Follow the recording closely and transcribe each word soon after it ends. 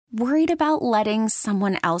Worried about letting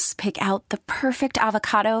someone else pick out the perfect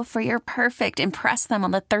avocado for your perfect impress them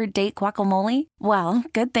on the third date guacamole? Well,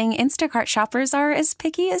 good thing Instacart shoppers are as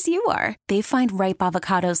picky as you are. They find ripe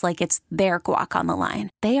avocados like it's their guac on the line.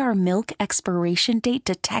 They are milk expiration date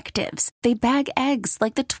detectives. They bag eggs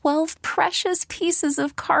like the 12 precious pieces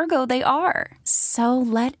of cargo they are. So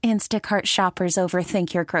let Instacart shoppers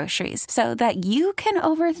overthink your groceries so that you can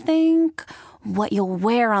overthink what you'll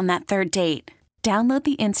wear on that third date. Download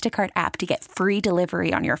the Instacart app to get free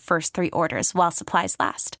delivery on your first 3 orders while supplies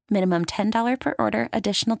last. Minimum $10 per order.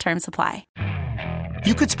 Additional terms apply.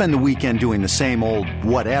 You could spend the weekend doing the same old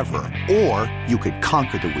whatever, or you could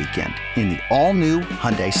conquer the weekend in the all-new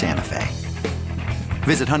Hyundai Santa Fe.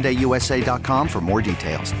 Visit HyundaiUSA.com for more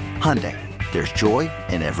details. Hyundai, there's joy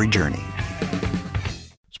in every journey.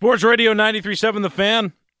 Sports Radio 93.7 The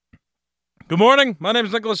Fan. Good morning. My name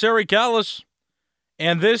is Nicholas Harry Callas.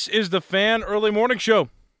 And this is the Fan Early Morning Show.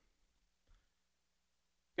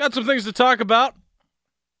 Got some things to talk about.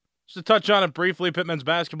 Just to touch on it briefly, Pitt men's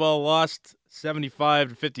basketball lost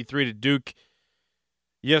 75-53 to Duke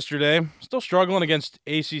yesterday. Still struggling against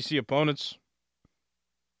ACC opponents.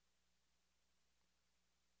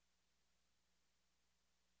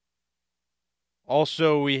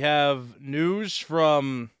 Also, we have news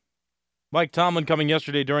from Mike Tomlin coming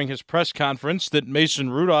yesterday during his press conference that Mason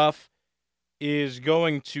Rudolph is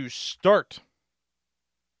going to start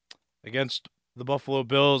against the Buffalo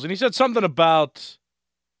Bills. And he said something about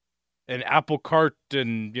an apple cart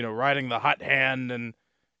and, riding the hot hand and,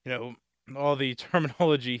 all the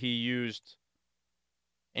terminology he used.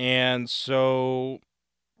 And so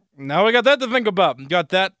now we got that to think about. Got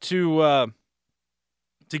that to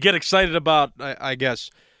get excited about, I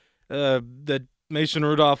guess, that Mason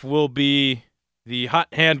Rudolph will be the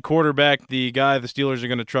hot hand quarterback, the guy the Steelers are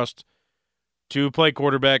going to trust to play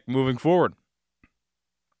quarterback moving forward.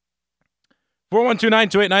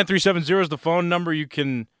 412-928-9370 is the phone number. You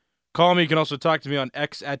can call me. You can also talk to me on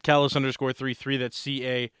X at Callas_33. That's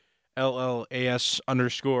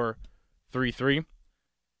CALLAS_33.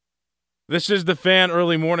 This is the Fan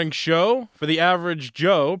Early Morning Show for the Average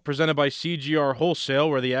Joe, presented by CGR Wholesale,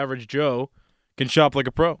 where the average Joe can shop like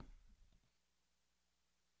a pro.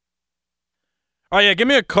 Oh, yeah, give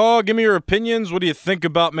me a call. Give me your opinions. What do you think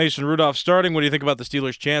about Mason Rudolph starting? What do you think about the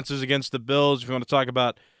Steelers' chances against the Bills? If you want to talk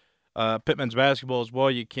about Pitt men's basketball as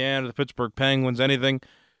well, you can. The Pittsburgh Penguins, anything.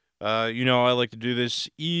 I like to do this.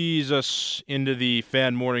 Ease us into the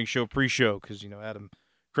Fan Morning Show pre-show because, Adam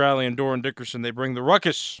Crowley and Doran Dickerson, they bring the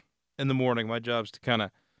ruckus in the morning. My job's to kind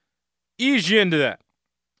of ease you into that.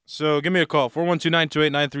 So give me a call,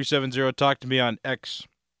 412-928-9370. Talk to me on X.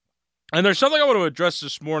 And there's something I want to address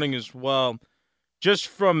this morning as well, just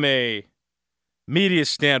from a media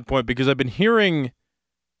standpoint, because I've been hearing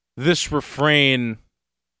this refrain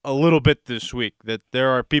a little bit this week, that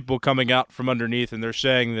there are people coming out from underneath and they're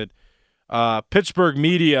saying that Pittsburgh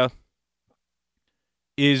media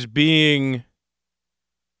is being,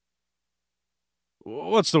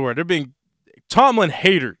 what's the word? They're being Tomlin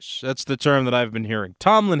haters. That's the term that I've been hearing.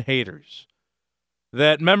 Tomlin haters.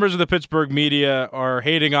 That members of the Pittsburgh media are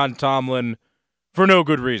hating on Tomlin for no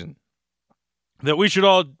good reason. That we should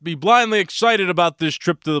all be blindly excited about this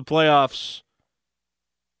trip to the playoffs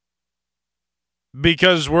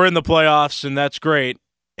because we're in the playoffs and that's great,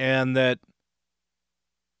 and that,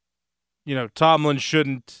 Tomlin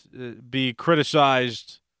shouldn't be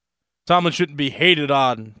criticized. Tomlin shouldn't be hated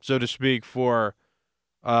on, so to speak, for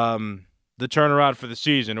the turnaround for the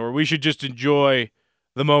season, or we should just enjoy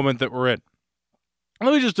the moment that we're in.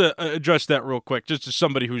 Let me just address that real quick, just as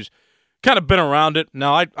somebody who's kind of been around it.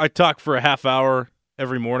 Now, I talk for a half hour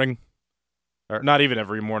every morning, or not even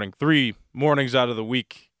every morning, 3 mornings out of the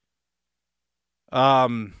week.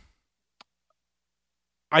 I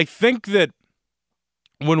think that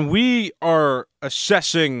when we are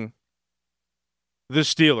assessing the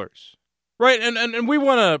Steelers, right, and we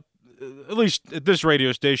want to, at least at this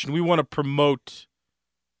radio station, we want to promote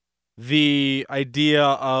the idea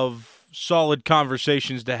of solid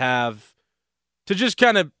conversations to have, to just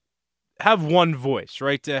kind of have one voice,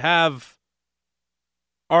 right? To have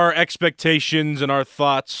our expectations and our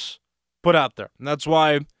thoughts put out there. And that's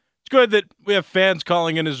why it's good that we have fans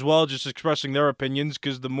calling in as well, just expressing their opinions,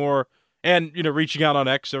 because the more, and, reaching out on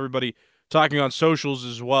X, everybody talking on socials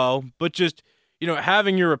as well, but just,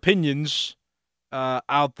 having your opinions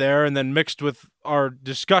out there and then mixed with our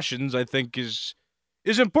discussions, I think is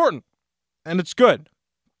important, and it's good.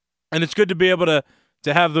 And it's good to be able to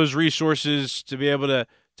have those resources, to be able to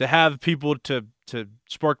have people to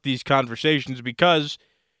spark these conversations, because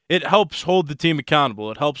it helps hold the team accountable.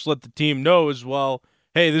 It helps let the team know as well,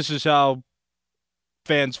 hey, this is how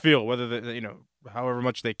fans feel, whether however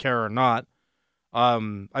much they care or not.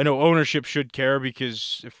 I know ownership should care,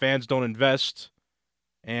 because if fans don't invest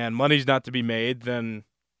and money's not to be made, then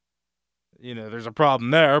there's a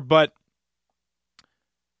problem there. But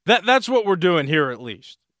that's what we're doing here, at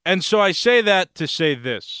least. And so I say that to say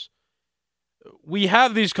this. We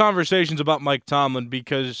have these conversations about Mike Tomlin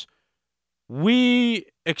because we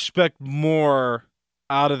expect more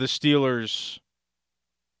out of the Steelers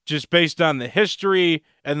just based on the history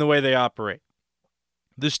and the way they operate.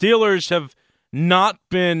 The Steelers have not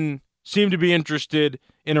seem to be interested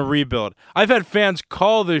in a rebuild. I've had fans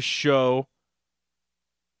call this show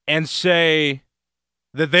and say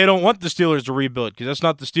that they don't want the Steelers to rebuild because that's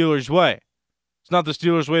not the Steelers' way. It's not the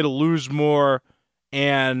Steelers' way to lose more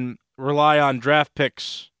and rely on draft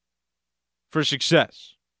picks for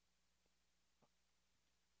success.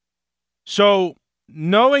 So,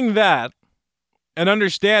 knowing that and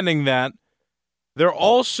understanding that, there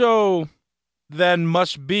also then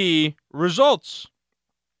must be results.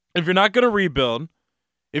 If you're not going to rebuild,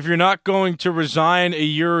 if you're not going to resign a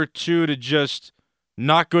year or two to just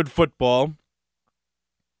not good football,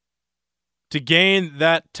 to gain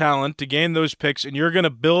that talent, to gain those picks, and you're going to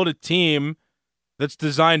build a team that's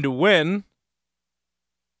designed to win,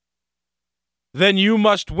 then you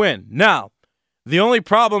must win. Now, the only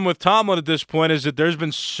problem with Tomlin at this point is that there's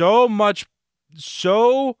been so much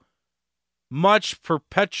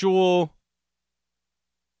perpetual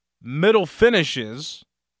middle finishes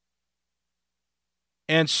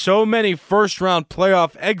and so many first-round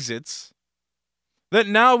playoff exits that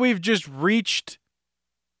now we've just reached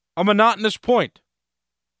a monotonous point.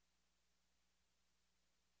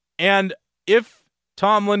 And if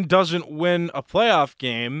Tomlin doesn't win a playoff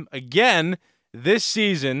game again this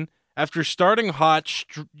season, after starting hot,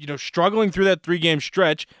 struggling through that 3-game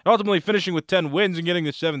stretch, and ultimately finishing with 10 wins and getting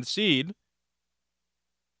the 7th seed,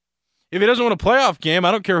 if he doesn't win a playoff game,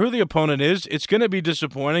 I don't care who the opponent is, it's going to be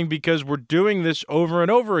disappointing because we're doing this over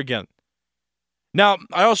and over again. Now,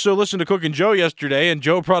 I also listened to Cook and Joe yesterday, and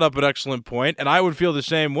Joe brought up an excellent point, and I would feel the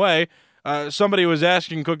same way. Somebody was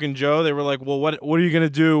asking Cook and Joe, they were like, well, what are you going to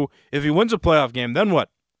do if he wins a playoff game? Then what?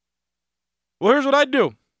 Well, here's what I'd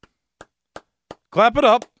do. Clap it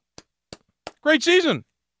up. Great season.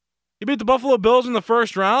 You beat the Buffalo Bills in the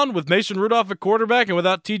first round with Mason Rudolph at quarterback and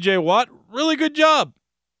without T.J. Watt. Really good job.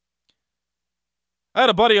 I had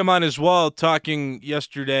a buddy of mine as well talking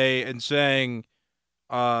yesterday and saying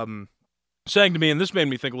to me, and this made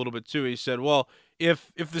me think a little bit too, he said, well,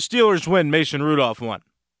 if the Steelers win, Mason Rudolph won.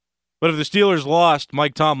 But if the Steelers lost,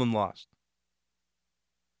 Mike Tomlin lost.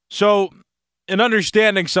 So, in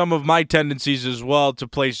understanding some of my tendencies as well to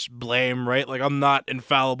place blame, right? Like, I'm not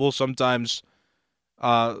infallible. Sometimes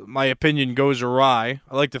my opinion goes awry.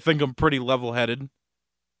 I like to think I'm pretty level-headed.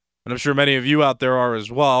 And I'm sure many of you out there are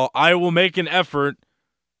as well. I will make an effort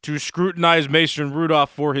to scrutinize Mason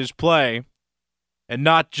Rudolph for his play and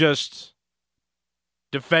not just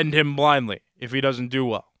defend him blindly if he doesn't do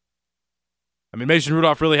well. I mean, Mason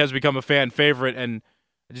Rudolph really has become a fan favorite, and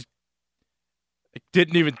I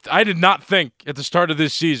did not think at the start of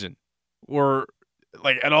this season, or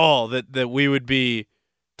like at all, that we would be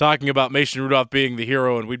talking about Mason Rudolph being the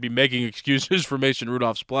hero and we'd be making excuses for Mason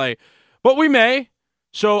Rudolph's play. But we may,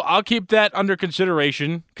 so I'll keep that under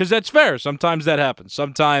consideration because that's fair. Sometimes that happens.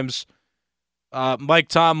 Sometimes Mike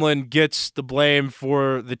Tomlin gets the blame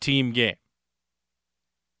for the team game.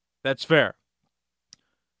 That's fair.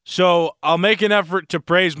 So I'll make an effort to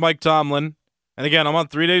praise Mike Tomlin. And again, I'm on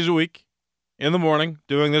 3 days a week in the morning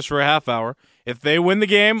doing this for a half hour. If they win the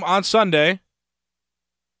game on Sunday,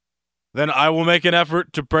 then I will make an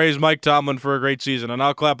effort to praise Mike Tomlin for a great season. And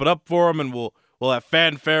I'll clap it up for him, and we'll have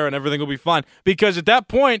fanfare, and everything will be fine. Because at that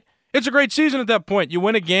point, it's a great season at that point. You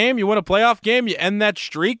win a game, you win a playoff game, you end that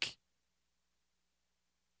streak.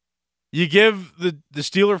 You give the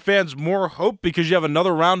Steeler fans more hope because you have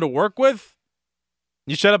another round to work with.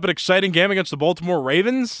 You set up an exciting game against the Baltimore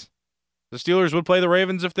Ravens. The Steelers would play the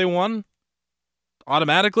Ravens if they won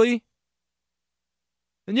automatically.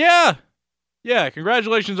 And yeah,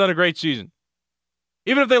 congratulations on a great season.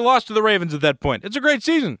 Even if they lost to the Ravens at that point, it's a great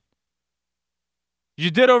season.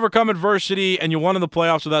 You did overcome adversity and you won in the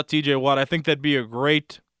playoffs without T.J. Watt. I think that'd be a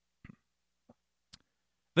great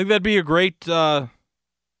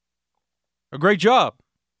job.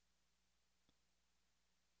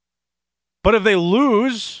 But if they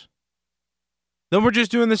lose, then we're just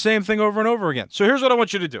doing the same thing over and over again. So here's what I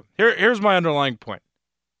want you to do. Here's my underlying point.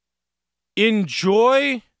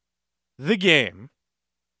 Enjoy the game.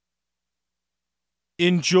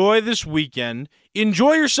 Enjoy this weekend.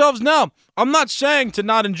 Enjoy yourselves now. I'm not saying to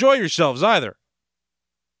not enjoy yourselves either.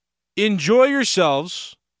 enjoy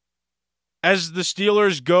yourselves as the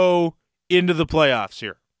Steelers go into the playoffs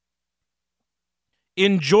here.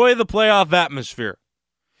 Enjoy the playoff atmosphere.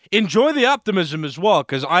 Enjoy the optimism as well,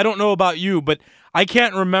 because I don't know about you, but I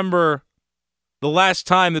can't remember the last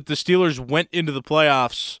time that the Steelers went into the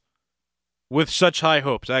playoffs with such high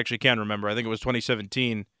hopes. I actually can't remember. I think it was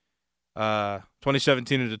 2017.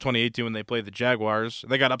 2017 into 2018 when they played the Jaguars.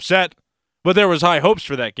 They got upset, but there was high hopes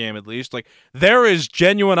for that game at least. Like, there is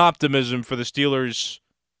genuine optimism for the Steelers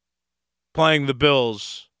playing the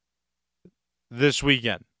Bills this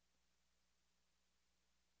weekend.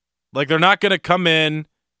 Like, they're not going to come in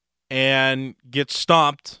and get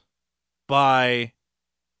stomped by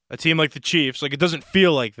a team like the Chiefs. Like, it doesn't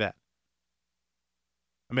feel like that.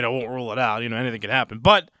 I mean, I won't rule it out. Anything can happen.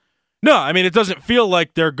 But, no, I mean, it doesn't feel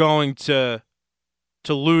like they're going to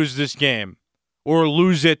lose this game or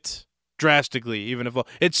lose it drastically, even if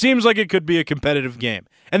it seems like it could be a competitive game.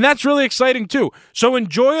 And that's really exciting, too. So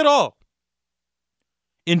enjoy it all.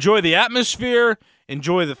 Enjoy the atmosphere.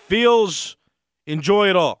 Enjoy the feels. Enjoy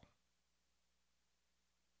it all.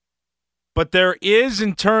 But there is,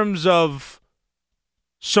 in terms of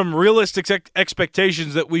some realistic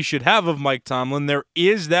expectations that we should have of Mike Tomlin, there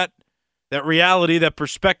is that reality, that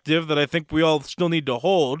perspective that I think we all still need to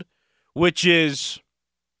hold, which is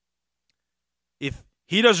if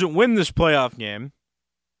he doesn't win this playoff game,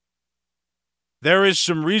 there is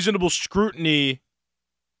some reasonable scrutiny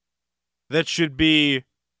that should be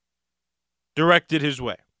directed his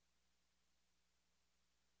way.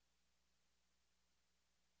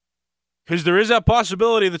 Because there is that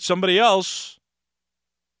possibility that somebody else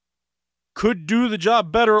could do the job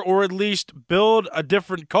better, or at least build a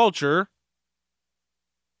different culture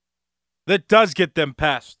that does get them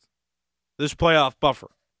past this playoff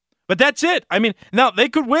buffer. But that's it. I mean, now they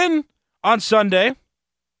could win on Sunday,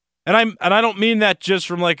 and I don't mean that just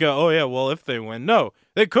from like if they win. No,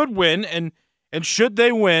 they could win, and should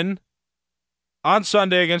they win on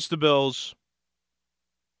Sunday against the Bills,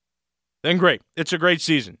 then great. It's a great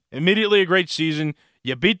season. Immediately a great season.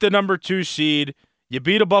 You beat the number 2 seed. You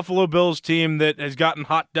beat a Buffalo Bills team that has gotten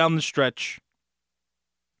hot down the stretch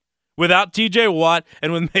without T.J. Watt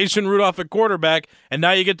and with Mason Rudolph at quarterback, and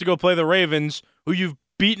now you get to go play the Ravens, who you've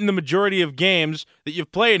beaten the majority of games that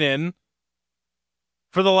you've played in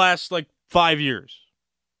for the last, 5 years.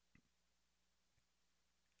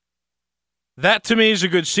 That, to me, is a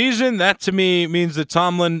good season. That, to me, means that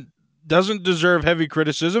Tomlin doesn't deserve heavy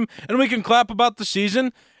criticism, and we can clap about the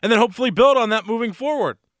season and then hopefully build on that moving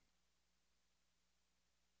forward.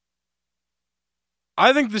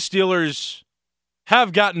 I think the Steelers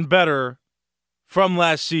have gotten better from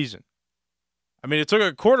last season. I mean, it took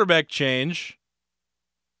a quarterback change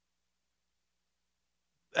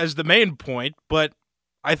as the main point, but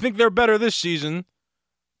I think they're better this season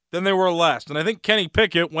than they were last. And I think Kenny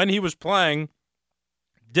Pickett, when he was playing,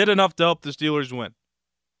 did enough to help the Steelers win.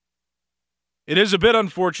 It is a bit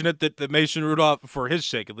unfortunate that Mason Rudolph, for his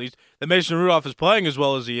sake at least, that Mason Rudolph is playing as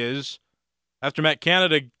well as he is after Matt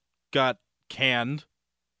Canada got canned.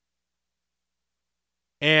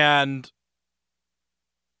 And,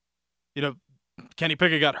 Kenny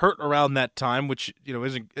Pickett got hurt around that time, which,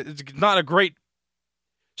 it's not a great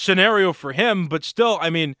scenario for him, but still,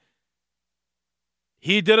 I mean,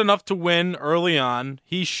 he did enough to win early on.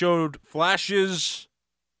 He showed flashes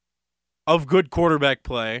of good quarterback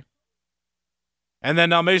play. And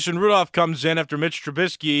then now Mason Rudolph comes in after Mitch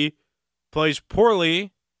Trubisky plays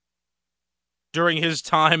poorly during his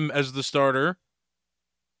time as the starter.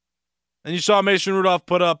 And you saw Mason Rudolph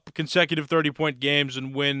put up consecutive 30-point games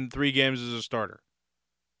and win 3 games as a starter.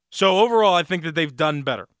 So overall, I think that they've done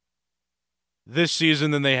better this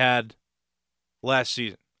season than they had last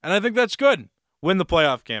season. And I think that's good. Win the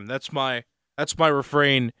playoff game. That's my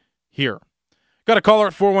refrain here. Got a caller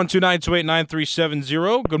at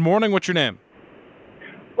 412-928-9370. Good morning. What's your name?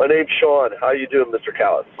 My name's Sean. How you doing, Mr.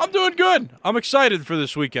 Callas? I'm doing good. I'm excited for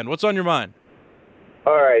this weekend. What's on your mind?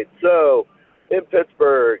 All right. So, in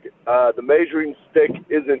Pittsburgh, the measuring stick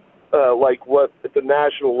isn't like what the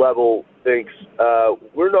national level thinks.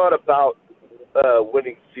 We're not about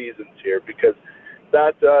winning seasons here, because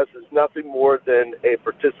that to us is nothing more than a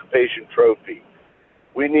participation trophy.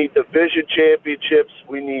 We need division championships.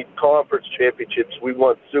 We need conference championships. We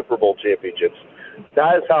want Super Bowl championships.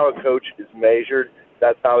 That is how a coach is measured.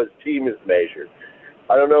 That's how his team is measured.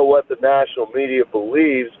 I don't know what the national media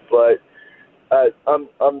believes, but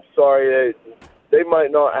I'm sorry, they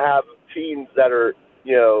might not have teams that are,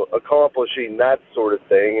 accomplishing that sort of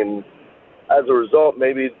thing, and as a result,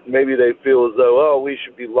 maybe they feel as though, we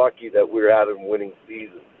should be lucky that we're having winning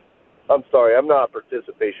seasons. I'm sorry, I'm not a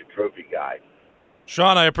participation trophy guy.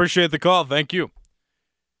 Sean, I appreciate the call. Thank you.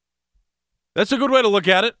 That's a good way to look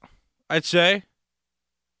at it, I'd say.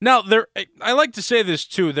 Now, I like to say this,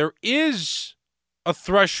 too. There is a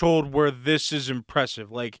threshold where this is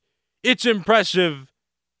impressive. Like, it's impressive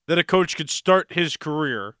that a coach could start his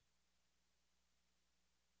career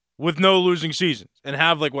with no losing seasons and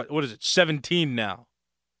have, like, what is it, 17 now.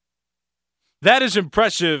 That is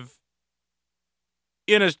impressive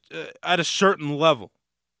at a certain level.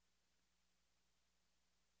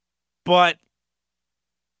 But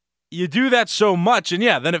you do that so much, and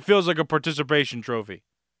yeah, then it feels like a participation trophy.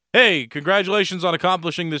 Hey, congratulations on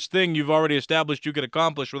accomplishing this thing you've already established you could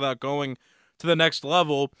accomplish without going to the next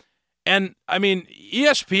level. And, I mean,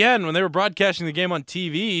 ESPN, when they were broadcasting the game on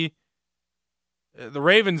TV, the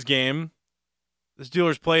Ravens game, the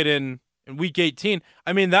Steelers played in Week 18,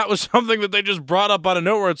 I mean, that was something that they just brought up out of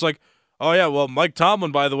nowhere. It's like, oh, yeah, well, Mike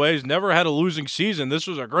Tomlin, by the way, has never had a losing season. This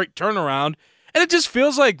was a great turnaround. And it just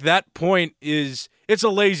feels like that point it's a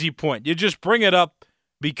lazy point. You just bring it up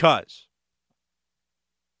because.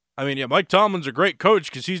 I mean, yeah, Mike Tomlin's a great coach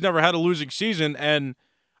because he's never had a losing season, and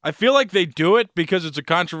I feel like they do it because it's a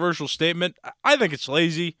controversial statement. I think it's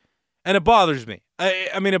lazy, and it bothers me.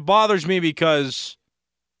 I mean, it bothers me because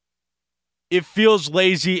it feels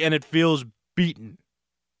lazy and it feels beaten.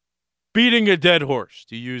 Beating a dead horse,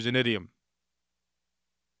 to use an idiom.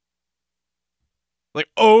 Like,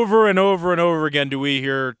 over and over and over again do we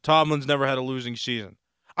hear Tomlin's never had a losing season.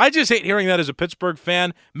 I just hate hearing that as a Pittsburgh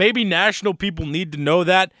fan. Maybe national people need to know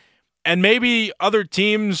that, and maybe other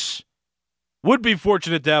teams would be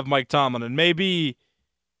fortunate to have Mike Tomlin, and maybe,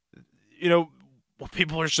 you know, what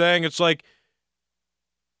people are saying, it's like,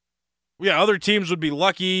 yeah, other teams would be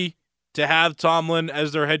lucky to have Tomlin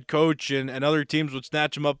as their head coach, and other teams would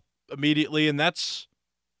snatch him up immediately, and that's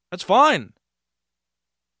fine.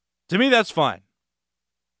 To me, that's fine.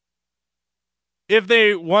 If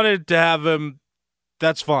they wanted to have him,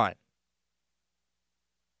 that's fine.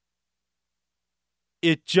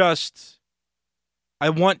 It just, I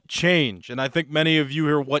want change, and I think many of you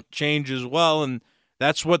here want change as well, and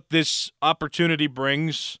that's what this opportunity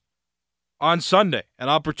brings on Sunday. An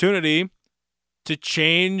opportunity to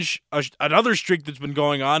change another streak that's been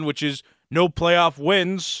going on, which is no playoff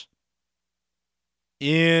wins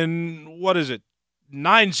in,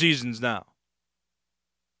 9 seasons now.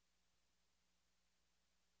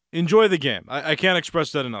 Enjoy the game. I can't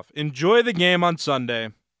express that enough. Enjoy the game on Sunday,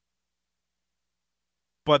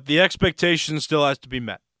 but the expectation still has to be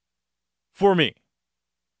met. For me.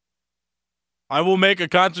 I will make a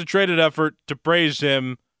concentrated effort to praise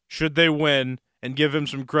him should they win and give him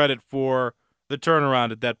some credit for the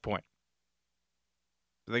turnaround at that point.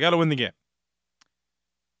 They got to win the game.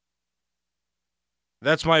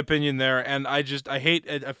 That's my opinion there, and I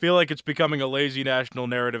feel like it's becoming a lazy national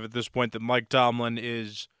narrative at this point that Mike Tomlin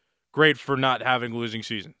is great for not having losing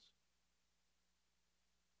seasons.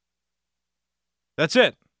 That's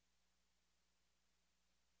it.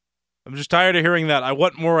 I'm just tired of hearing that. I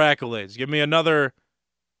want more accolades. Give me another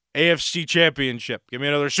AFC championship. Give me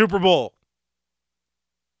another Super Bowl.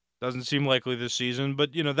 Doesn't seem likely this season,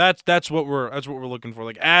 but that's what we're looking for.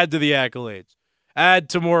 Like, add to the accolades. Add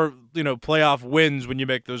to more, playoff wins when you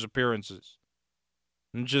make those appearances.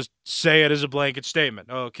 And just say it as a blanket statement.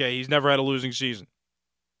 Okay, he's never had a losing season.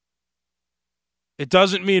 It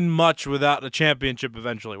doesn't mean much without a championship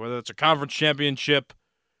eventually, whether it's a conference championship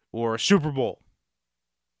or a Super Bowl.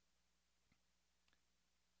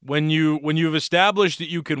 When you've established that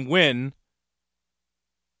you can win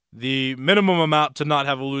the minimum amount to not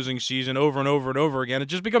have a losing season over and over and over again, it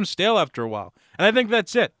just becomes stale after a while. And I think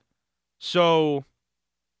that's it. So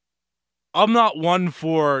I'm not one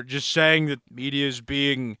for just saying that media is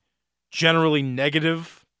being generally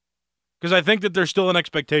negative, because I think that there's still an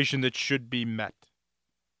expectation that should be met.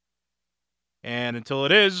 And until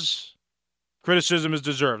it is, criticism is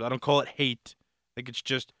deserved. I don't call it hate. I think it's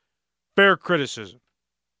just fair criticism.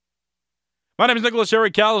 My name is Nicholas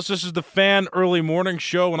Harry Callas. This is the Fan Early Morning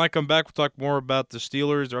Show. When I come back, we'll talk more about the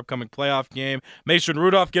Steelers, their upcoming playoff game. Mason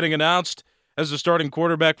Rudolph getting announced as the starting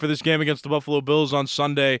quarterback for this game against the Buffalo Bills on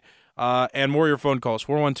Sunday. And more of your phone calls,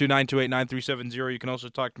 412-928-9370. You can also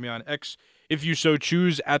talk to me on X if you so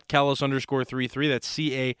choose, at Callas_33. That's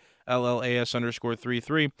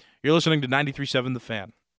CALLAS_33. You're listening to 93.7 The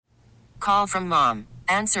Fan. Call from mom.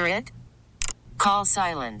 Answer it. Call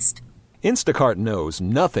silenced. Instacart knows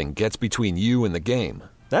nothing gets between you and the game.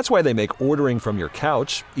 That's why they make ordering from your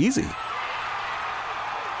couch easy.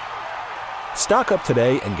 Stock up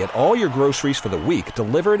today and get all your groceries for the week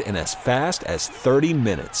delivered in as fast as 30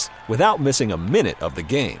 minutes without missing a minute of the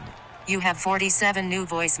game. You have 47 new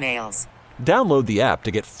voicemails. Download the app to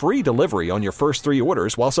get free delivery on your first 3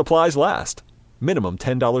 orders while supplies last. Minimum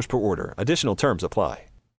 $10 per order. Additional terms apply.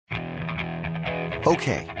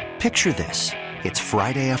 Okay, picture this. It's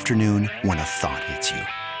Friday afternoon when a thought hits you.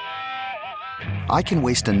 I can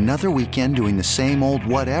waste another weekend doing the same old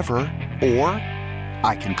whatever, or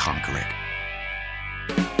I can conquer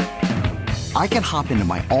it. I can hop into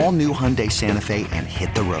my all-new Hyundai Santa Fe and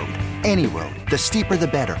hit the road. Any road. The steeper, the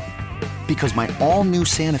better. Because my all-new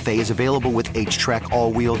Santa Fe is available with H-Track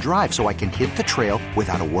all-wheel drive, so I can hit the trail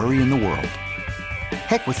without a worry in the world.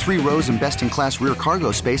 Heck, with 3 rows and best-in-class rear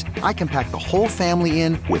cargo space, I can pack the whole family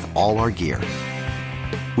in with all our gear.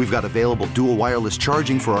 We've got available dual wireless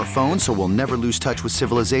charging for our phones, so we'll never lose touch with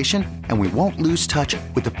civilization, and we won't lose touch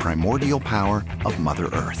with the primordial power of Mother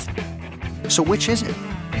Earth. So which is it?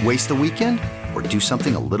 Waste the weekend or do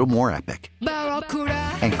something a little more epic?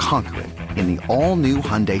 And conquer it in the all-new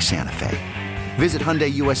Hyundai Santa Fe. Visit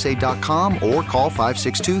HyundaiUSA.com or call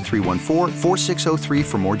 562-314-4603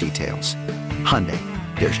 for more details. Hyundai,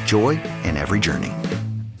 there's joy in every journey.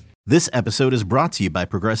 This episode is brought to you by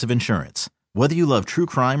Progressive Insurance. Whether you love true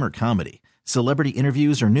crime or comedy, celebrity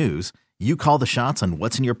interviews or news, you call the shots on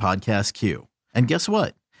what's in your podcast queue. And guess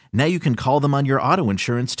what? Now you can call them on your auto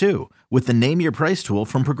insurance too with the Name Your Price tool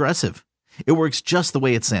from Progressive. It works just the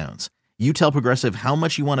way it sounds. You tell Progressive how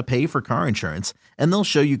much you want to pay for car insurance, and they'll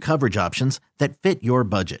show you coverage options that fit your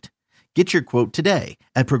budget. Get your quote today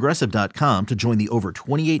at Progressive.com to join the over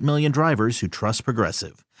 28 million drivers who trust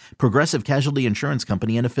Progressive. Progressive Casualty Insurance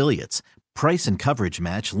Company and Affiliates. Price and coverage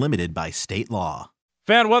match limited by state law.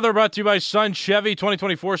 Fan weather brought to you by Sun Chevy.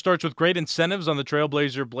 2024 starts with great incentives on the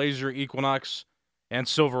Trailblazer, Blazer, Equinox, and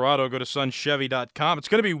Silverado. Go to sunchevy.com. It's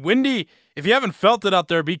going to be windy. If you haven't felt it out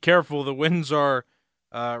there, be careful. The winds are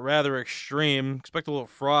rather extreme. Expect a little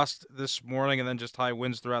frost this morning and then just high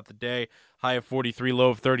winds throughout the day. High of 43, low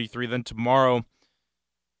of 33. Then tomorrow,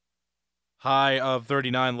 high of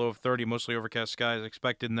 39, low of 30. Mostly overcast skies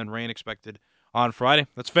expected, and then rain expected on Friday.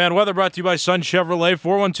 That's fan weather brought to you by Sun Chevrolet.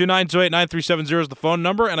 412-928-9370 is the phone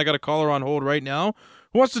number, and I got a caller on hold right now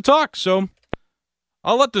who wants to talk, so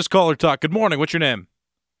I'll let this caller talk. Good morning. What's your name?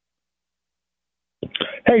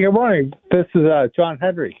 Hey, good morning. This is John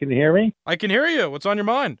Henry. Can you hear me? I can hear you. What's on your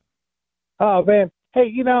mind? Oh man,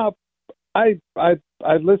 hey, I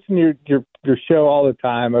listen to your show all the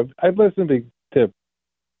time. I've listened to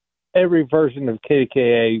every version of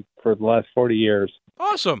KDKA for the last 40 years.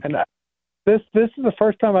 Awesome. And this is the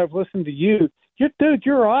first time I've listened to you.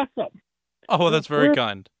 You're awesome. Oh, well, that's very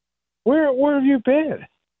kind. Where have you been?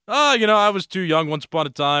 I was too young once upon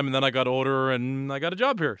a time, and then I got older, and I got a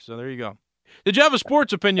job here. So there you go. Did you have a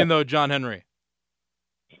sports opinion, though, John Henry?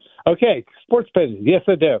 Okay, sports opinion. Yes,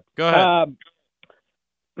 I do. Go ahead.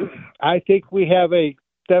 I think I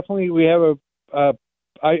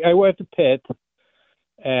went to Pitt,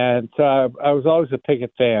 and so I was always a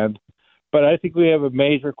Pickett fan, but I think we have a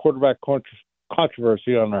major quarterback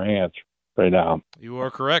controversy on our hands right now. You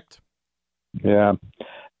are correct. Yeah.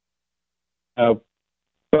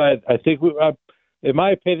 But I think, in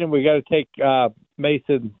my opinion, we got to take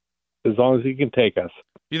Mason as long as he can take us.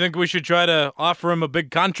 You think we should try to offer him a big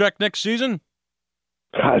contract next season?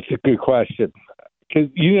 That's a good question. Because,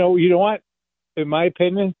 you know what? In my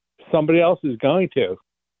opinion, somebody else is going to.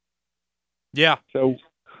 Yeah. So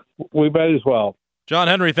we might as well. John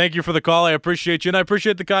Henry, thank you for the call. I appreciate you, and I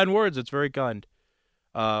appreciate the kind words. It's very kind,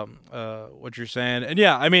 what you're saying. And,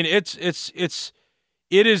 yeah, I mean, it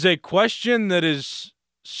is a question that is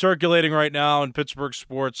circulating right now in Pittsburgh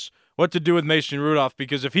sports, what to do with Mason Rudolph,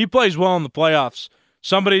 because if he plays well in the playoffs,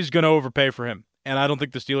 somebody's going to overpay for him. And I don't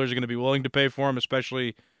think the Steelers are going to be willing to pay for him,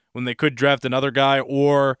 especially when they could draft another guy,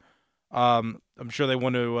 or I'm sure they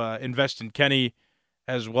want to invest in Kenny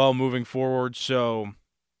as well moving forward. So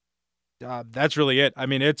that's really it. I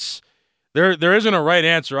mean, there isn't a right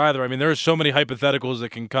answer either. I mean, there are so many hypotheticals that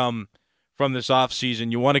can come from this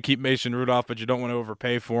offseason. You want to keep Mason Rudolph, but you don't want to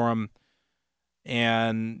overpay for him.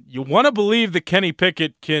 And you want to believe that Kenny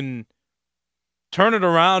Pickett can turn it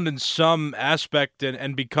around in some aspect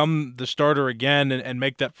and become the starter again and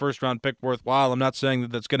make that first-round pick worthwhile. I'm not saying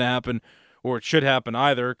that that's going to happen or it should happen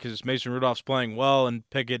either, because Mason Rudolph's playing well and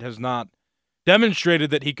Pickett has not demonstrated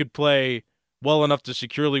that he could play well enough to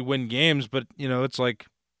securely win games. But, it's like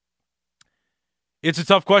it's a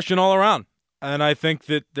tough question all around. And I think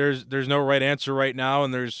that there's no right answer right now,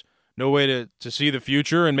 and there's no way to see the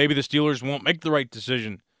future, and maybe the Steelers won't make the right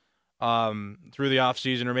decision through the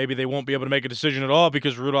offseason, or maybe they won't be able to make a decision at all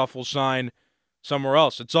because Rudolph will sign somewhere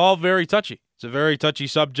else. It's all very touchy. It's a very touchy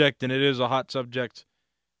subject, and it is a hot subject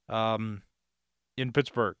in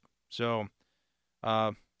Pittsburgh. So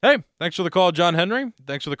Hey, thanks for the call, John Henry.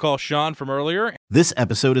 Thanks for the call, Sean, from earlier. This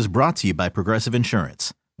episode is brought to you by Progressive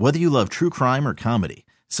Insurance. Whether you love true crime or comedy,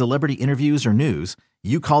 celebrity interviews or news,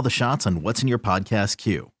 you call the shots on what's in your podcast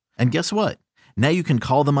queue. And guess what? Now you can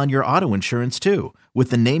call them on your auto insurance too with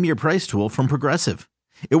the Name Your Price tool from Progressive.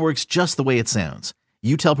 It works just the way it sounds.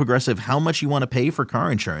 You tell Progressive how much you want to pay for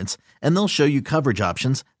car insurance, and they'll show you coverage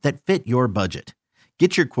options that fit your budget.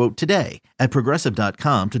 Get your quote today at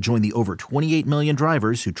Progressive.com to join the over 28 million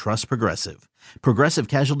drivers who trust Progressive. Progressive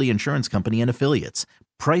Casualty Insurance Company and Affiliates.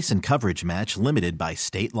 Price and coverage match limited by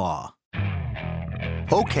state law.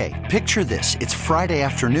 Okay, picture this. It's Friday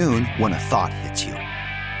afternoon when a thought hits you.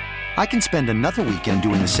 I can spend another weekend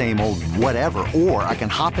doing the same old whatever, or I can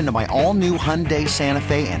hop into my all-new Hyundai Santa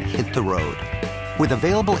Fe and hit the road. With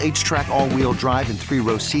available H-Track all-wheel drive and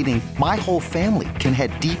 3-row seating, my whole family can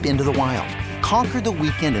head deep into the wild. Conquer the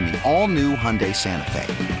weekend in the all-new Hyundai Santa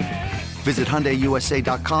Fe. Visit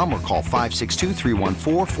HyundaiUSA.com or call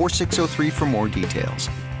 562-314-4603 for more details.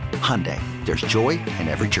 Hyundai, there's joy in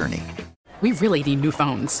every journey. We really need new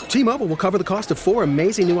phones. T-Mobile will cover the cost of 4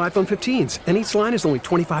 amazing new iPhone 15s, and each line is only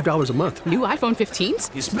 $25 a month. New iPhone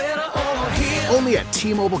 15s? It's better over here. Only at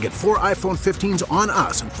T-Mobile, get 4 iPhone 15s on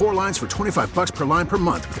us and 4 lines for $25 per line per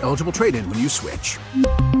month with eligible trade-in when you switch.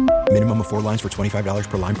 Minimum of 4 lines for $25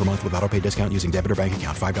 per line per month with autopay discount using debit or bank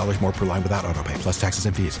account. $5 more per line without autopay, plus taxes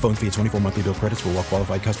and fees. Phone fee at 24 monthly bill credits for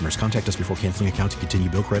well-qualified customers. Contact us before canceling account to continue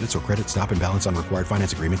bill credits or credit stop and balance on required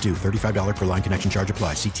finance agreement due. $35 per line connection charge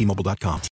applies. See T-Mobile.com.